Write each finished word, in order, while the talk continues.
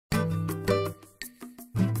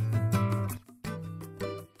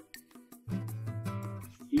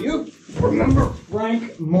Do you remember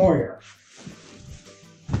Frank Moyer?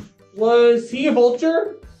 Was he a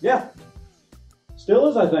vulture? Yeah. Still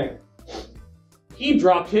is, I think. He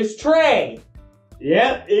dropped his tray.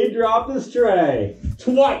 Yep, he dropped his tray.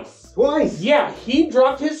 Twice. Twice? Yeah, he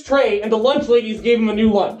dropped his tray and the lunch ladies gave him a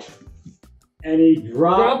new lunch. And he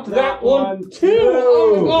dropped that one too.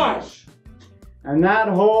 Oh my gosh. And that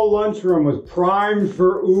whole lunchroom was primed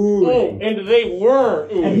for oohing. Oh, and they were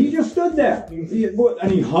oohing. And he just stood there.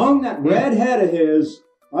 And he hung that red head of his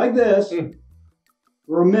like this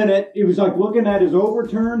for a minute. He was like looking at his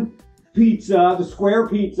overturned pizza, the square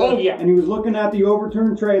pizza. Oh, yeah. And he was looking at the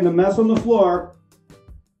overturned tray and the mess on the floor.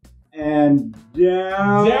 And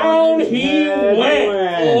down he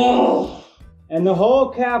went. Oh. And the whole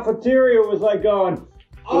cafeteria was like going,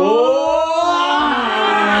 oh!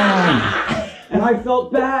 And I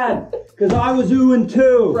felt bad, because I was oohing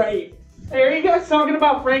too. Right. Hey, are you guys talking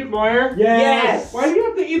about Frank Moyer? Yes. Why do you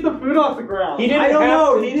have to eat the food off the ground? He didn't I don't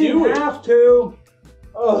know. have to He didn't do it. have to.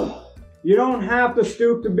 Ugh. You don't have to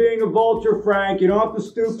stoop to being a vulture, Frank. You don't have to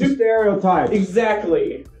stoop to stereotypes.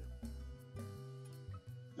 Exactly.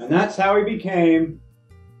 And that's how he became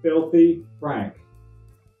Filthy Frank.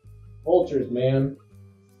 Vultures, man.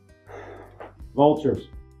 Vultures.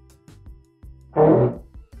 Do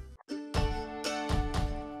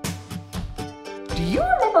you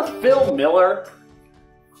remember Phil Miller?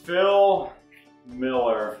 Phil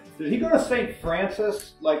Miller. Did he go to St.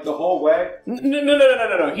 Francis like the whole way?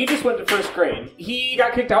 No. He just went to first grade. He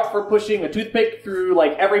got kicked out for pushing a toothpick through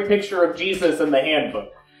like every picture of Jesus in the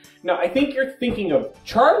handbook. No, I think you're thinking of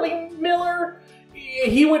Charlie Miller.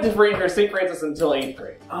 He went to St. Francis until 8th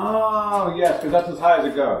grade. Oh, yes, because that's as high as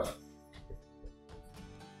it goes.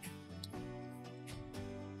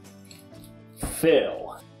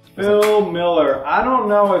 Phil Miller. I don't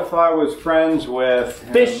know if I was friends with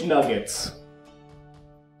him. Fish nuggets.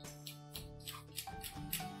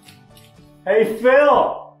 Hey,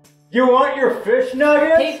 Phil! You want your fish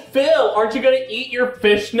nuggets? Hey, Phil, aren't you gonna eat your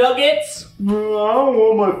fish nuggets? No, I don't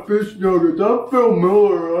want my fish nuggets. I'm Phil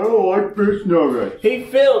Miller. I don't like fish nuggets. Hey,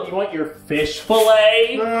 Phil, you want your fish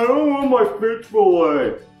fillet? No, I don't want my fish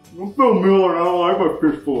fillet. I'm Phil Miller and I don't like my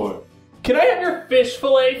fish fillet. Can I have your fish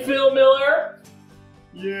fillet, Phil Miller?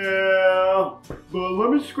 Yeah, but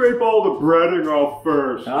let me scrape all the breading off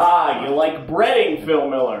first. Ah, you like breading, Phil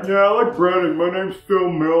Miller. Yeah, I like breading. My name's Phil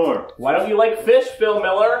Miller. Why don't you like fish, Phil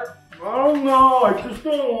Miller? I don't know. I just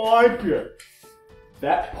don't like it.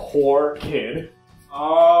 That poor kid.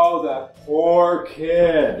 Oh, that poor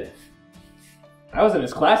kid. I was in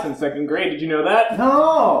his class in 2nd grade. Did you know that?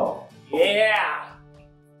 No. Yeah.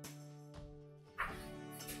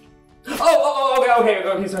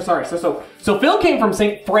 Okay, sorry. So Phil came from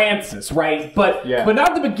St. Francis, right? But not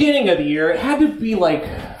at the beginning of the year. It had to be like,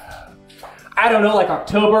 I don't know, like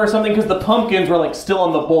October or something, because the pumpkins were like still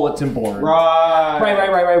on the bulletin board.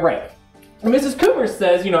 Right. And Mrs. Cooper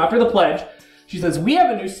says, you know, after the pledge, she says, we have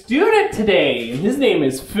a new student today, and his name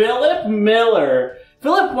is Philip Miller.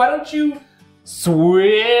 Philip, why don't you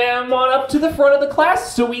swim on up to the front of the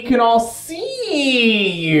class so we can all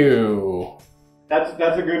see you? That's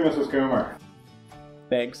a good Mrs. Coomer.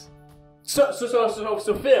 Thanks. So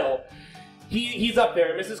Phil, he's up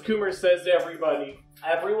there, and Mrs. Coomer says to everybody,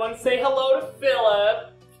 everyone say hello to Philip.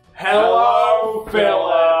 Hello,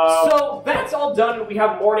 Philip. So that's all done, and we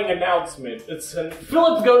have morning announcement. And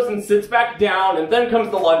Philip goes and sits back down, and then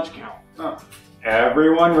comes the lunch count.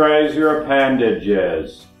 Everyone raise your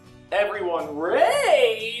appendages. Everyone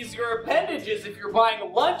raise your appendages if you're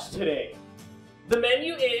buying lunch today. The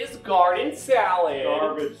menu is garden salad,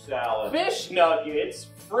 Garbage salad, fish nuggets,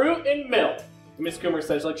 fruit, and milk. Miss Coomer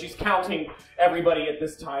says, like, she's counting everybody at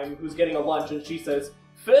this time who's getting a lunch, and she says,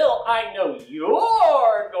 Phil, I know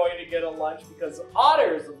you're going to get a lunch because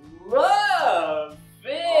otters love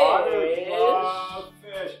fish. Otters love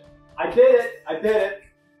fish. I did it.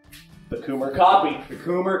 The Coomer copy. The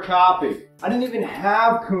Coomer copy. I didn't even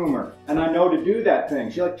have Coomer, and I know to do that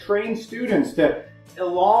thing. She like trained students to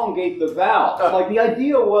elongate the vowels. Like the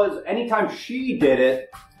idea was, anytime she did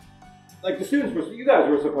it, like the students were, you guys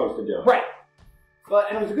were supposed to do it. Right.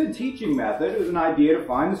 And it was a good teaching method. It was an idea to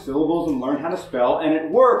find the syllables and learn how to spell, and it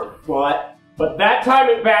worked, but that time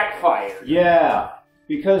it backfired. Yeah,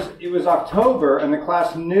 because it was October, and the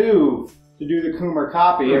class knew to do the Coomer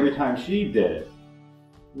copy every time she did it.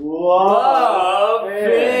 Love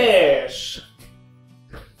fish.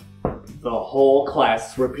 The whole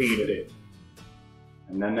class repeated it.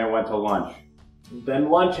 And then they went to lunch. Then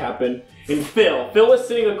lunch happened, and Phil was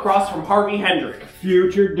sitting across from Harvey Hendrick.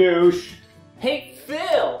 Future douche. Hey,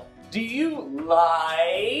 Phil, do you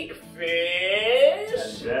like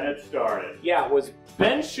fish? And then it started. Yeah, was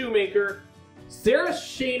Ben Shoemaker, Sarah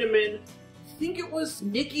Shaneman, I think it was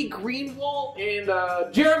Nikki Greenwald, and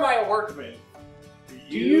Jeremiah Workman.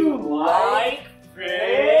 Do you like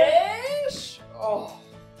fish? Oh.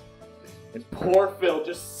 And poor Phil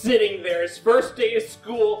just sitting there, his first day of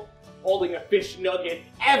school, holding a fish nugget.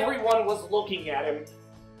 Everyone was looking at him.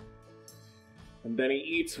 And then he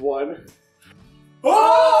eats one. Oh!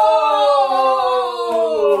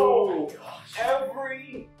 Gosh.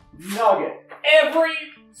 Every nugget. Every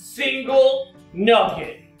single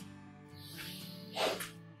nugget.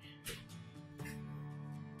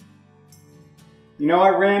 You know, I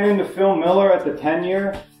ran into Phil Miller at the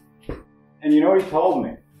 10-year, and you know what he told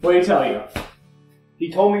me? What did he tell you? He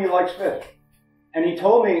told me he likes fish. And he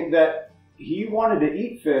told me that he wanted to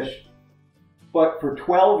eat fish, but for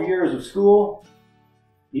 12 years of school,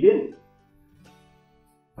 he didn't.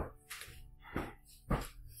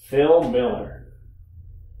 Phil Miller.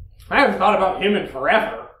 I haven't thought about him in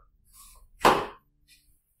forever.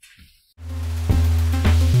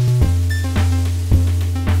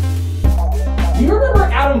 Do you remember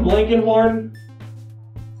Adam Blankenhorn?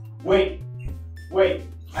 Wait.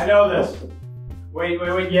 I know this. Wait.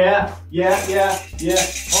 Yeah.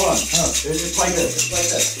 Hold on. It's like this.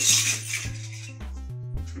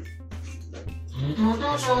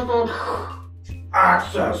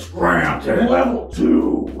 Access granted. Level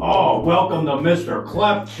 2. Oh, welcome to Mr.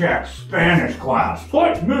 Klepchek's Spanish class.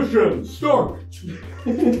 Flight mission start.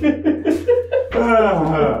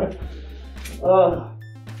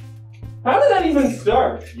 How did that even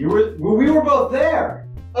start? We were both there.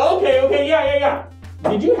 Okay, yeah.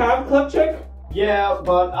 Did you have Klepchek? Yeah,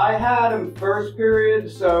 but I had him first period,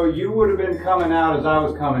 so you would have been coming out as I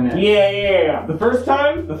was coming in. Yeah. The first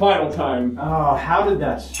time? The final time. Oh, how did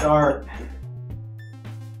that start?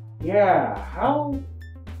 Yeah, how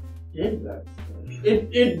did that start?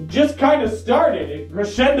 It just kind of started. It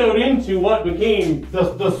crescendoed into what became...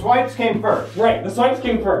 The swipes came first. Right, the swipes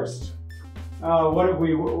came first. What do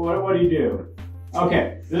you do?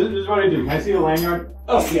 Okay, this is what I do. Can I see the lanyard?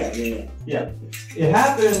 Oh, yeah. Yeah. It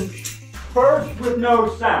happened first with no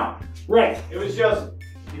sound. Right. It was just,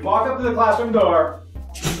 you walk up to the classroom door,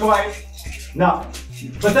 you swipe,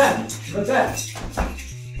 nothing. But then,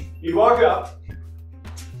 you walk up,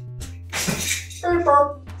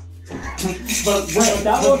 But wait,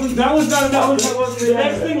 that was not enough. That wasn't the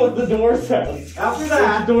next thing was the door sound. After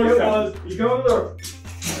that, the door it sound. was, you go to the door,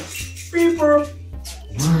 beeper,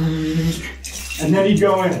 and then you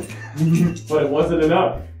go in. But it wasn't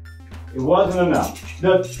enough. It wasn't enough.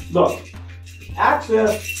 Look,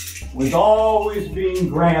 access was always being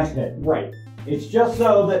granted. Right. It's just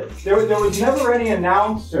so that there was never any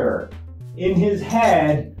announcer in his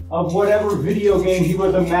head of whatever video game he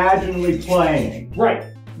was imaginally playing. Right.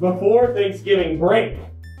 Before Thanksgiving break.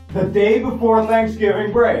 The day before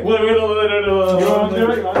Thanksgiving break. Wait. You want to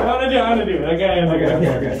do it? I want to do it. Okay.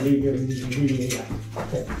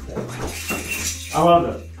 I love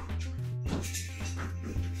it.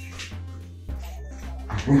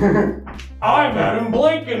 I'm Adam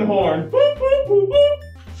Blankenhorn. Boop, boop, boop, boop.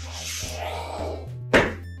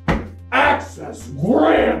 Access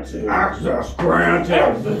granted. Access granted.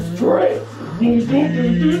 Access granted.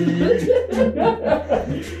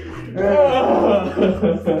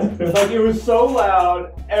 Like it was so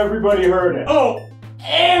loud, everybody heard it. Oh,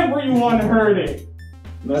 everyone heard it.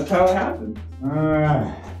 That's how it happened.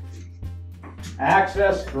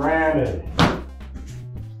 Access granted.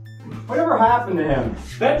 Whatever happened to him?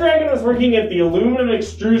 That dragon was working at the aluminum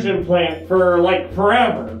extrusion plant for like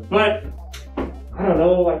forever, but I don't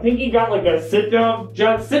know. I think he got like a sit down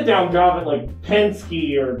job at like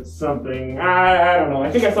Penske or something. I don't know.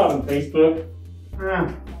 I think I saw it on Facebook.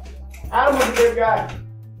 Adam was a good guy.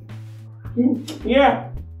 Yeah.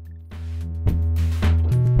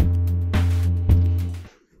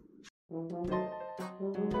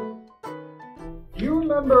 Do you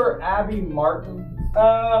remember Abby Martin?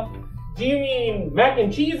 Do you mean mac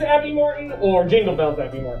and cheese Abby Martin or Jingle Bells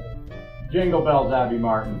Abby Martin? Jingle Bells Abby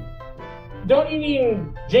Martin. Don't you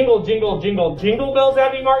mean jingle, jingle, jingle, jingle bells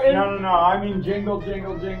Abby Martin? No. I mean jingle,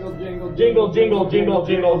 jingle, jingle, jingle, jingle, jingle, jingle, jingle,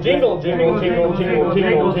 jingle, jingle, jingle, jingle, jingle,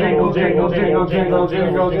 jingle, jingle, jingle, jingle,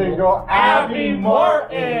 jingle, jingle, Abby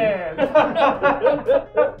Martin.